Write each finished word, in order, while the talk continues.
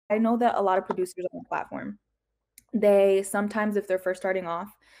I know that a lot of producers on the platform, they sometimes, if they're first starting off,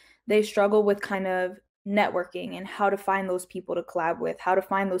 they struggle with kind of networking and how to find those people to collab with, how to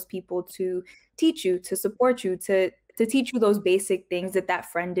find those people to teach you, to support you, to teach you those basic things that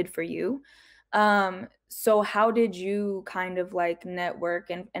that friend did for you. So how did you kind of like network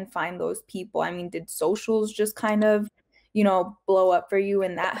and find those people? I mean, did socials just kind of, blow up for you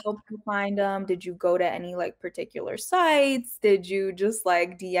and that helped you find them? Did you go to any like particular sites? Did you just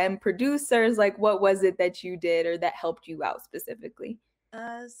like DM producers? Like what was it that you did or that helped you out specifically?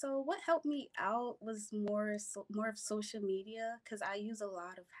 So what helped me out was more of social media because I use a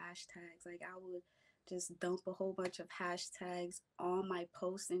lot of hashtags. Like I would just dump a whole bunch of hashtags on my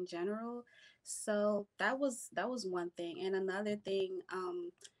posts in general. So that was one thing, and another thing.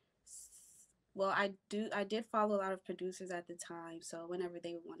 Well, I did follow a lot of producers at the time. So whenever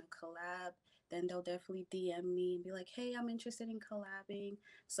they want to collab, then they'll definitely DM me and be like, "Hey, I'm interested in collabing."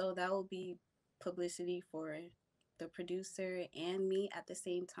 So that will be publicity for the producer and me at the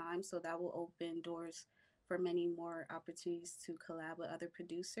same time. So that will open doors for many more opportunities to collab with other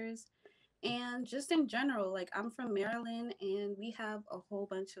producers. And just in general, like I'm from Maryland and we have a whole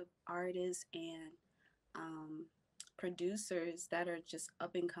bunch of artists and um, producers that are just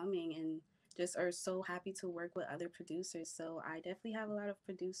up and coming and just are so happy to work with other producers. So I definitely have a lot of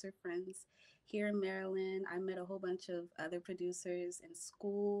producer friends here in Maryland. I met a whole bunch of other producers in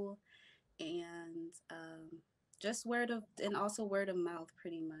school and just and also word of mouth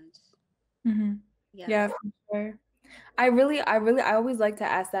pretty much. Hmm. Yeah. Yeah, for sure. I always like to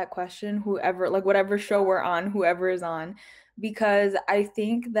ask that question, whoever, like whatever show we're on, whoever is on, because I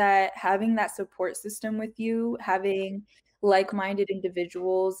think that having that support system with you, having like-minded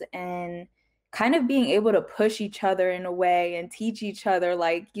individuals and kind of being able to push each other in a way and teach each other,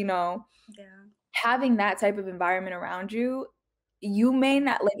 like, Yeah. having that type of environment around you, you may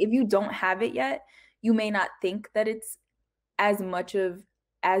not, like, if you don't have it yet, you may not think that it's as much of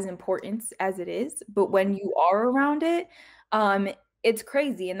as importance as it is, but when you are around it, um, it's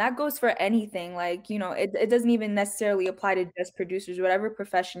crazy. And that goes for anything. Like, it doesn't even necessarily apply to just producers, whatever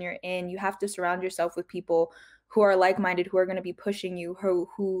profession you're in, you have to surround yourself with people who are like-minded, who are going to be pushing you,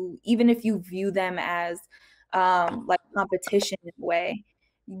 who even if you view them as like competition in a way,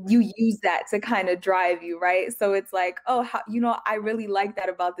 you use that to kind of drive you, right? So it's like, oh, how, I really like that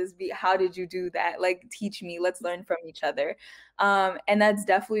about this beat. How did you do that? Like, teach me. Let's learn from each other. And that's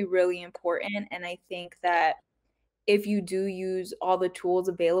definitely really important. And I think that if you do use all the tools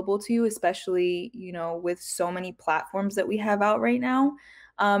available to you, especially, with so many platforms that we have out right now,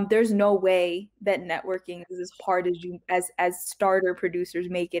 there's no way that networking is as hard as as starter producers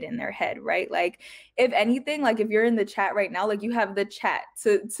make it in their head, right? Like, if anything, like if you're in the chat right now, like you have the chat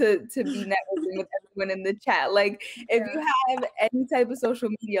to be networking with everyone in the chat. Like, if you Yeah. have any type of social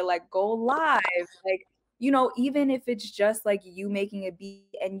media, like go live, like even if it's just like you making a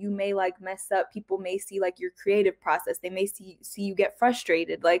beat and you may like mess up, people may see like your creative process. They may see you get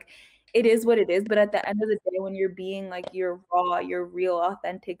frustrated. Like it is what it is. But at the end of the day, when you're being like your raw, your real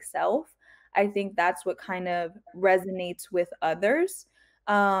authentic self, I think that's what kind of resonates with others.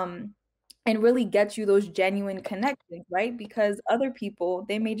 Um, and really gets you those genuine connections, right? Because other people,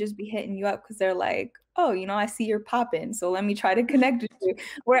 they may just be hitting you up because they're like, oh, I see you're popping, so let me try to connect with you.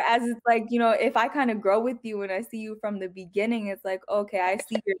 Whereas it's like, if I kind of grow with you and I see you from the beginning, it's like, okay, I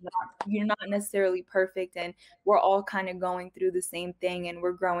see you're not necessarily perfect and we're all kind of going through the same thing and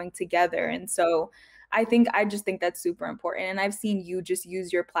we're growing together. And so I just think that's super important. And I've seen you just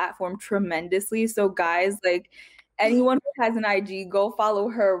use your platform tremendously. So guys, like anyone who has an IG, go follow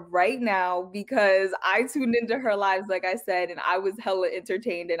her right now because I tuned into her lives, like I said, and I was hella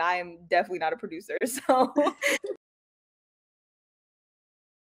entertained and I am definitely not a producer. So